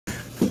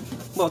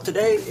Well,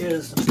 today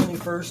is the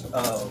 21st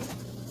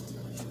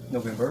of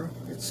November.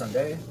 It's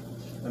Sunday.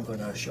 I'm going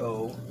to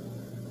show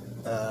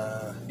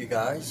you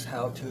guys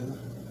how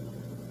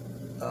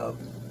to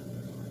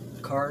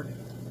card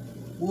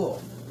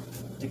wool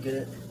to get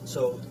it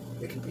so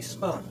it can be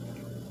spun.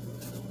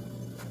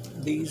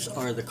 These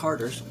are the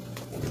carders.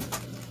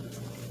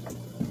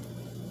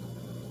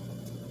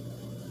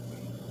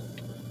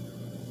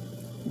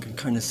 You can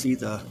kind of see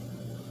the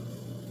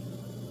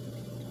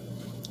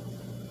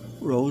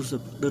rows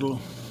of little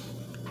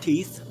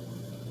teeth.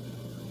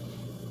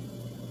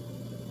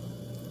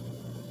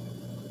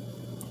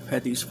 I've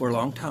had these for a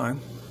long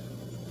time.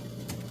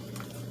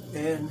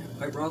 And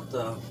I brought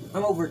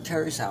I'm over at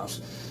Terry's house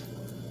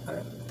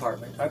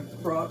apartment. I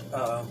brought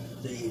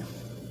the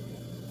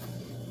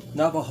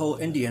Navajo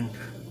Indian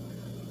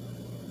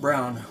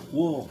brown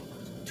wool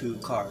to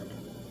card.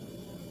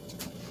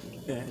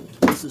 And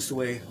this is the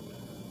way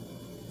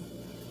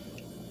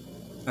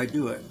I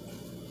do it.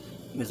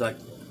 It's like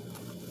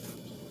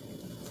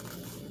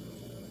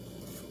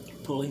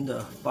pulling the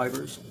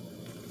fibers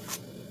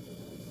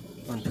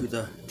onto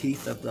the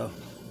teeth of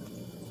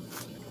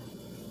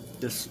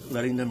just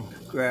letting them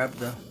grab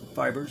the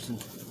fibers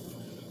and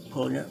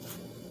pulling it.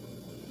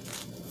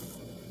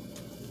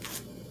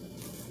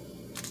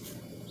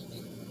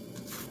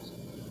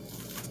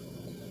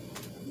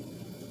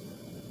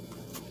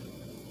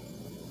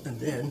 And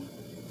then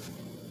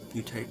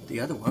you take the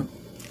other one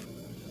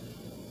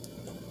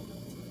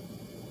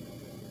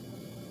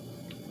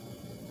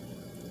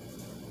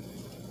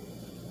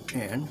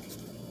and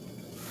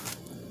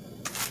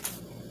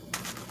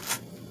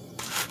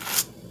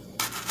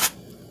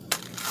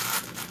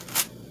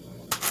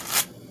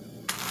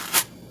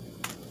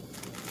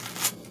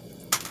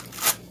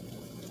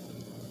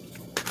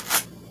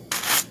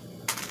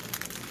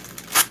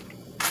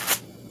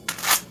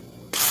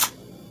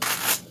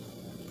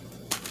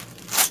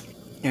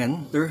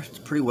they're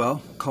pretty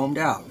well combed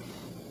out.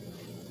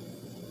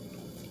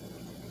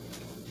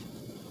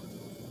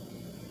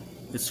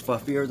 It's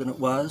fluffier than it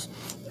was,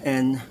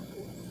 and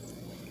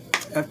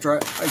after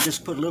I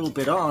just put a little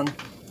bit on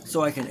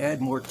so I can add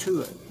more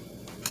to it.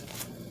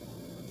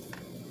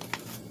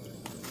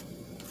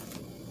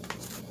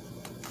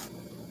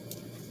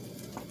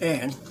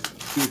 And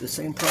do the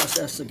same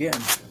process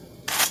again.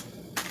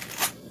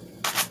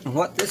 And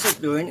what this is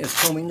doing is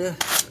combing the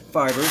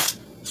fibers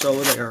so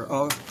they're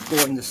all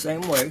going the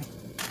same way.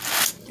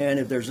 And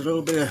if there's a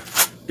little bit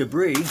of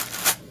debris,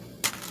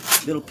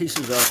 little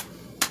pieces of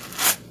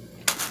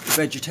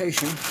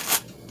vegetation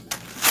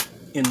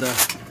in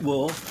the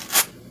wool,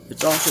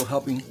 it's also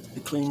helping to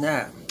clean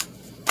that.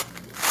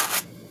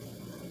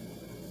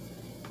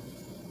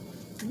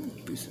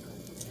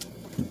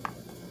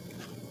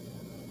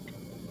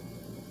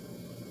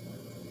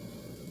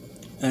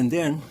 And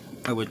then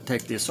I would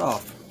take this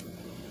off,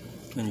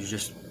 and you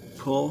just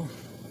pull,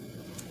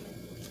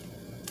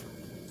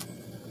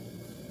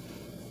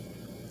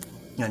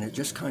 and it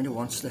just kind of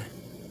wants to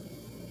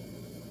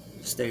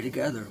stay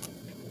together.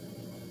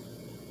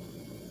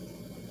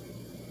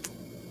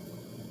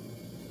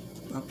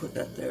 I'll put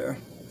that there,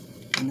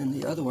 and then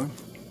the other one.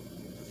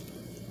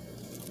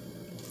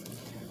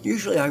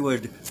 Usually I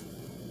would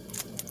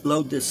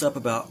load this up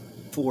about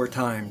 4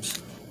 times,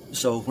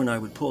 so when I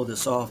would pull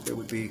this off there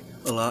would be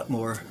a lot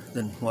more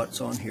than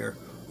what's on here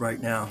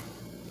right now.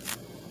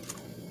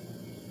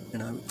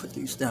 And I would put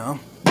these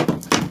down,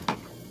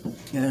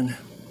 and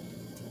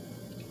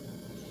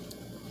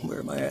where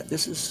am I at?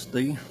 This is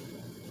the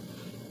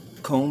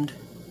combed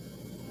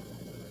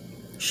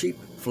sheep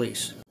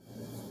fleece.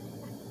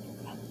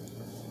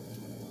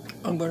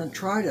 I'm going to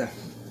try to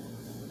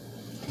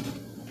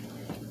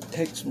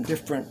take some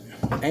different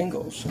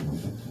angles,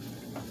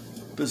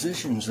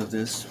 positions of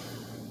this.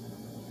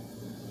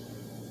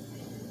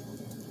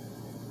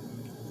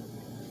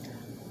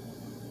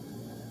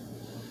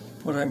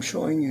 What I'm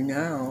showing you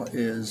now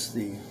is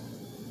the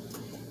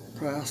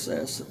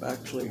process of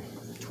actually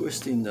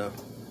twisting the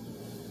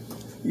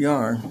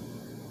yarn.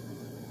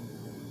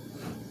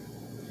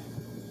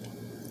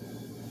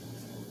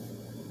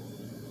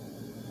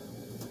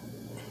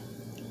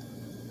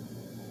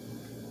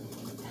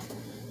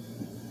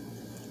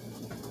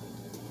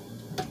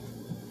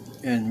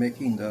 And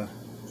making the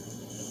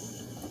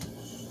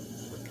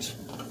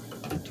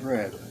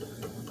thread.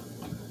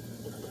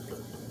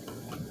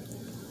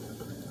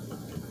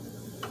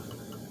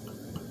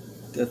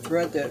 The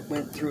thread that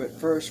went through it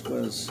first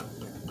was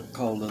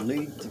called the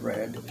lead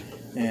thread,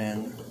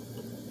 and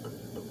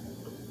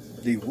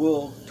the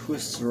wool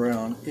twists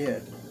around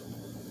it.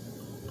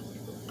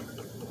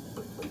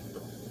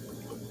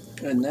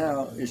 And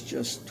now it's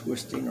just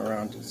twisting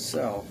around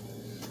itself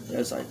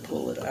as I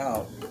pull it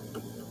out.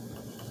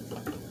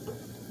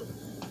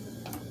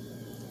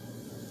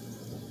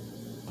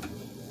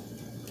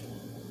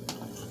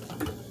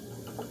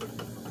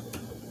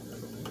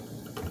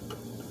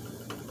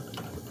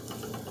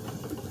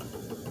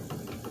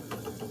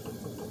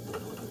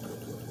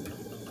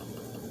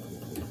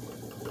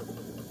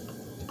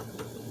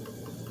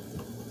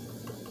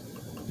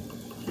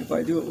 if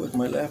I do it with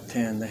my left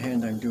hand, the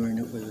hand I'm doing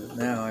it with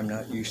now, I'm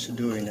not used to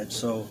doing it,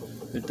 so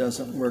it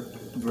doesn't work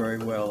very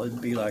well. It'd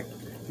be like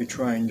you're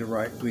trying to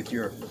write with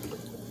your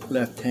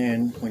left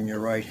hand when you're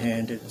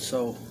right-handed,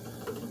 so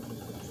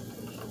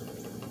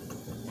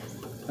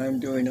I'm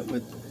doing it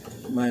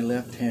with my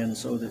left hand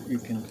so that you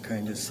can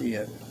kind of see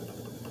it.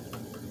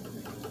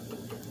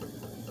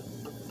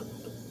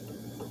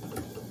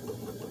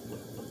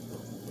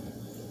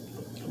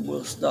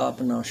 We'll stop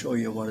and I'll show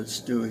you what it's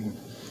doing.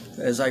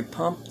 As I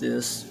pump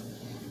this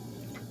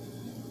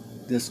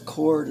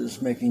cord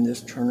is making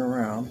this turn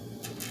around,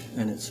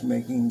 and it's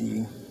making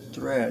the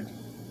thread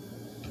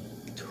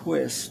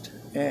twist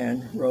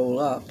and roll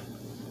up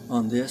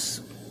on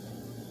this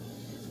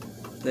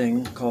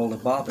thing called a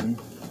bobbin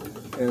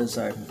as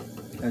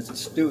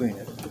it's doing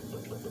it.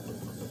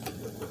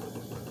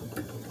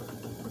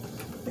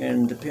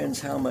 And depends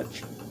how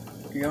much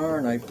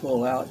yarn I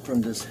pull out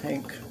from this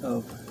hank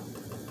of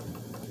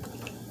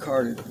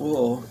carded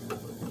wool.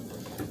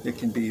 It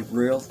can be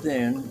real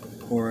thin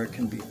or it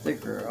can be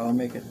thicker. I'll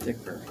make it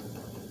thicker.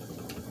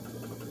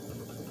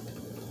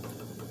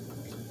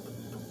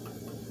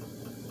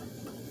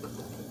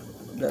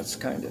 That's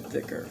kind of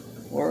thicker.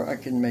 Or I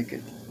can make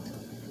it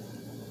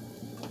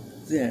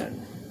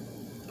thin.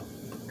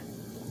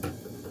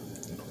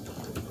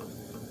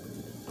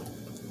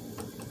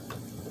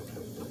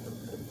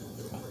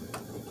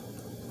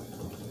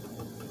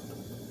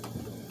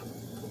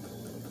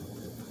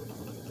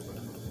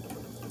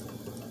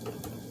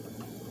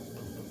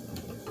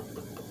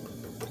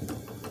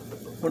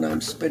 When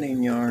I'm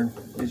spinning yarn,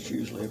 it's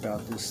usually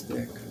about this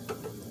thick.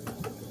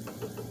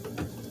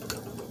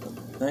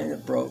 And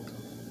it broke.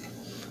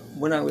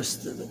 When I was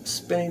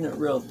spinning it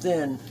real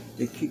thin,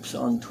 it keeps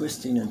on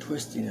twisting and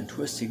twisting and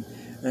twisting.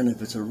 And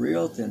if it's a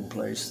real thin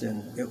place,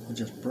 then it will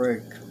just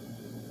break.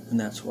 And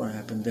that's what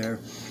happened there.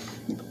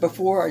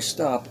 Before I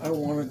stop, I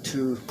wanted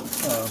to,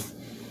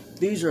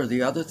 these are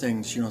the other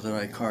things, you know, that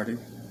I carded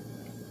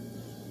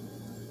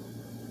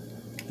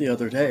the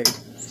other day.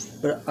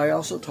 But I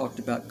also talked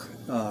about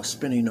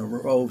spinning a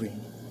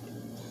roving,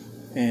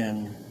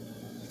 and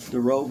the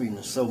roving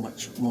is so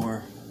much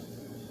more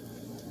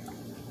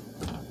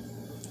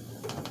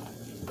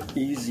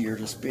easier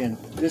to spin.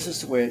 This is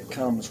the way it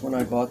comes. When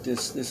I bought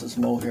this is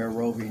mohair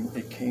roving.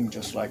 It came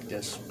just like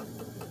this.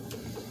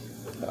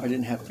 I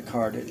didn't have to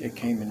card it. It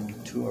came in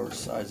 2/4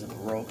 size of a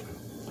rope.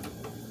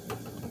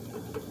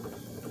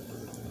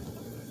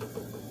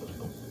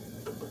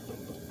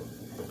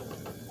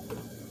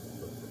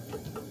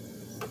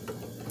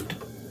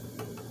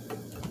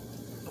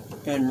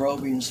 And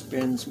roving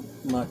spins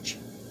much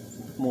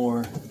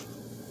more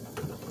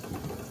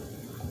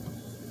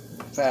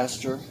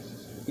faster,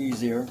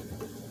 easier.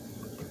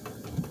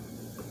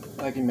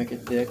 I can make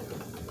it thick.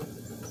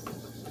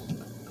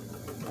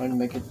 I can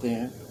make it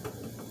thin.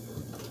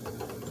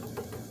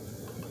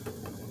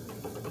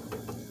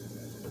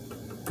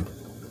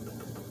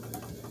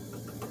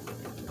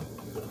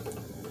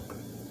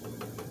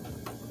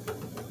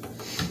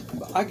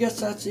 I guess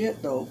that's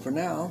it though for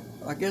now.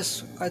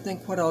 I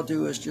think what I'll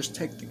do is just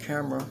take the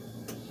camera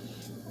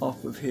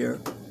off of here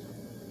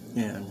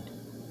and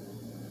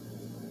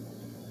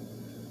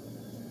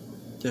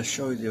just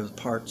show you the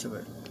parts of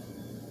it.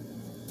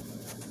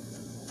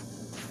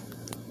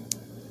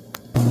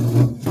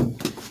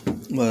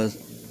 Was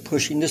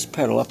pushing this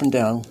pedal up and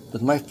down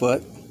with my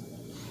foot,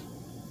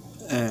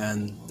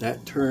 and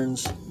that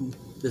turns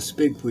this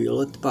big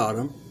wheel at the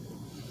bottom,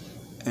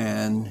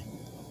 and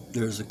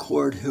there's a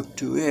cord hooked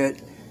to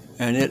it,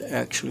 and it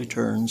actually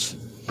turns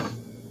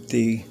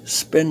the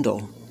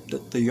spindle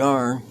that the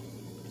yarn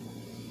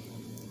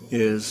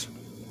is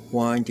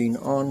winding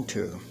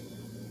onto.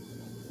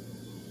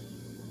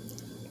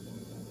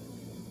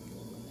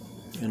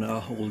 And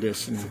I'll hold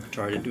this and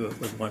try to do it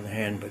with one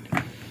hand,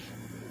 but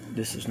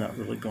this is not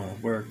really going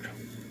to work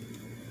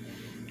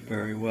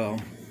very well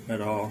at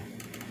all.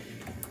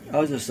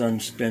 I'll just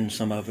unspin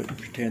some of it and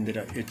pretend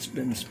that it's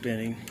been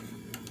spinning.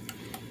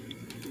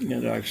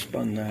 And I've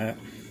spun that.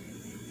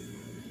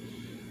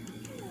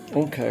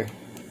 Okay.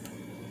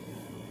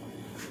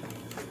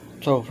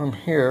 So from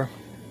here,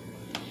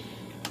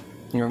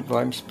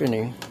 I'm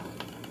spinning.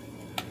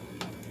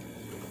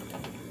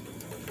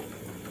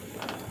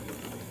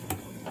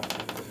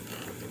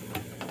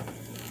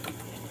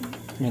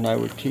 And I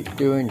would keep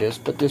doing this,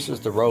 but this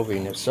is the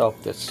roving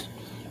itself that's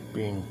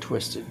being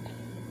twisted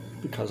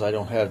because I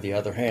don't have the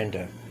other hand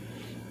to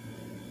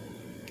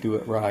do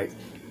it right.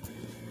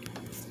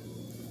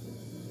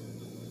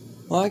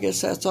 Well, I guess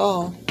that's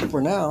all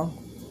for now.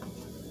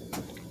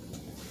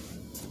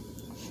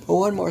 Oh,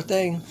 one more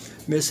thing.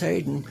 Miss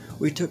Hayden,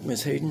 we took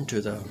Miss Hayden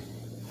to the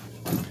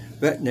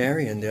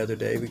veterinarian the other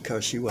day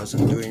because she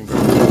wasn't doing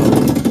very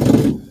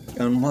well.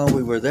 And while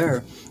we were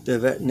there, the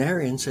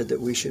veterinarian said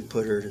that we should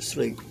put her to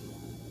sleep.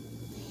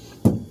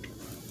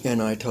 And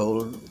I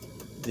told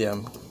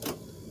them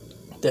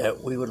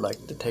that we would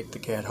like to take the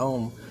cat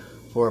home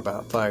for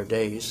about 5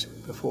 days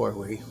before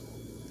we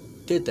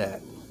did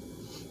that.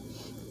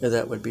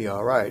 That would be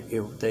all right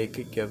if they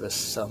could give us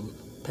some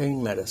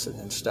pain medicine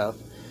and stuff.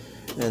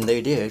 and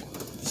they did.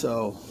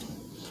 So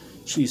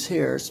she's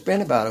here. It's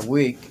been about a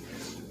week.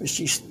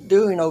 She's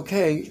doing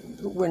okay.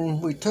 When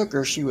we took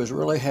her, she was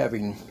really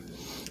having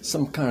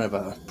some kind of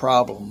a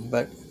problem,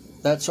 but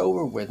that's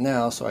over with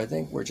now, so I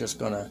think we're just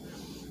going to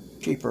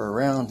keep her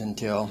around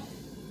until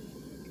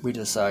we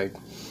decide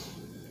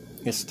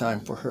it's time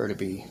for her to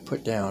be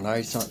put down.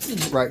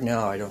 Right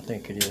now, I don't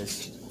think it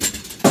is.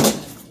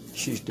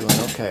 She's doing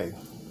okay.